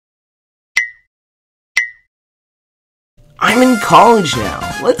I'm in college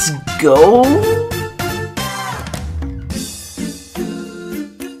now. Let's go!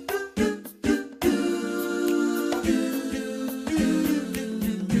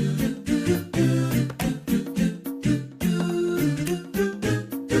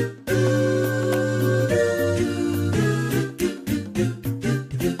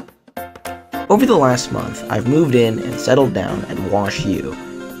 Over the last month, I've moved in and settled down at Wash U.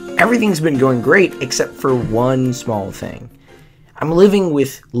 Everything's been going great except for one small thing. I'm living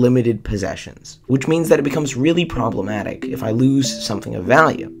with limited possessions, which means that it becomes really problematic if I lose something of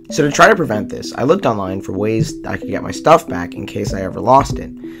value. So to try to prevent this, I looked online for ways that I could get my stuff back in case I ever lost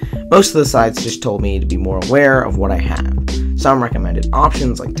it. Most of the sites just told me to be more aware of what I have. Some recommended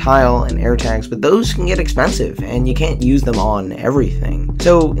options like Tile and Airtags, but those can get expensive and you can't use them on everything.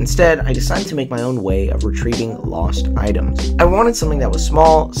 So instead, I decided to make my own way of retrieving lost items. I wanted something that was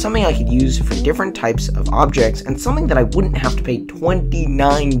small, something I could use for different types of objects, and something that I wouldn't have to pay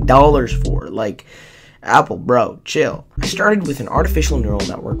 $29 for. Like, Apple, bro, chill. I started with an artificial neural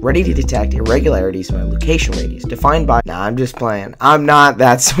network ready to detect irregularities in my location radius, defined by— Nah, I'm just playing. I'm not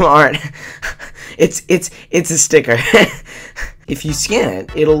that smart. It's a sticker. If you scan it,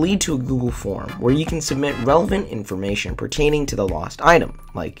 it'll lead to a Google form where you can submit relevant information pertaining to the lost item,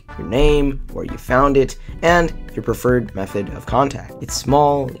 like your name, where you found it, and your preferred method of contact. It's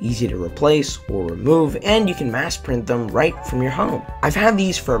small, easy to replace or remove, and you can mass print them right from your home. I've had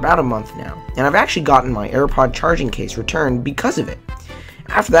these for about a month now, and I've actually gotten my AirPod charging case returned because of it.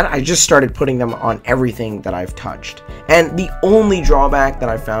 After that, I just started putting them on everything that I've touched. And the only drawback that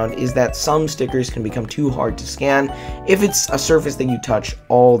I found is that some stickers can become too hard to scan if it's a surface that you touch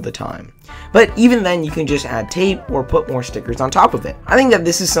all the time. But even then, you can just add tape or put more stickers on top of it. I think that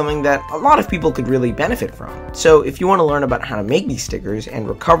this is something that a lot of people could really benefit from. So if you want to learn about how to make these stickers and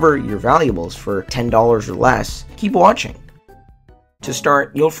recover your valuables for $10 or less, keep watching. To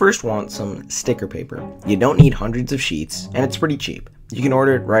start, you'll first want some sticker paper. You don't need hundreds of sheets, and it's pretty cheap. You can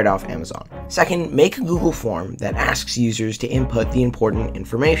order it right off Amazon. Second, make a Google form that asks users to input the important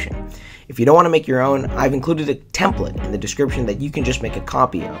information. If you don't want to make your own, I've included a template in the description that you can just make a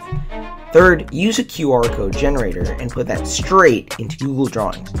copy of. Third, use a QR code generator and put that straight into Google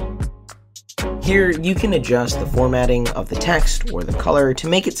Drawings. Here, you can adjust the formatting of the text or the color to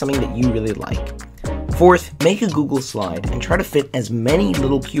make it something that you really like. Fourth, make a Google slide and try to fit as many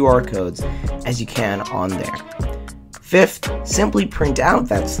little QR codes as you can on there. Fifth, simply print out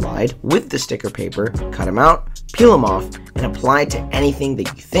that slide with the sticker paper, cut them out, peel them off, and apply it to anything that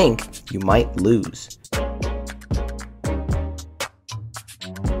you think you might lose.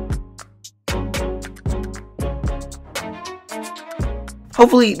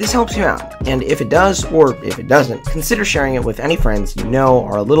 Hopefully this helps you out, and if it does, or if it doesn't, consider sharing it with any friends you know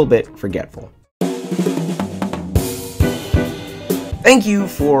are a little bit forgetful. Thank you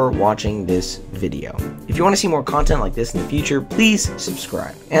for watching this video. If you want to see more content like this in the future, please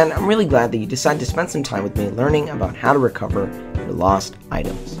subscribe. And I'm really glad that you decided to spend some time with me learning about how to recover your lost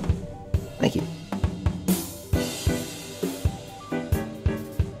items. Thank you.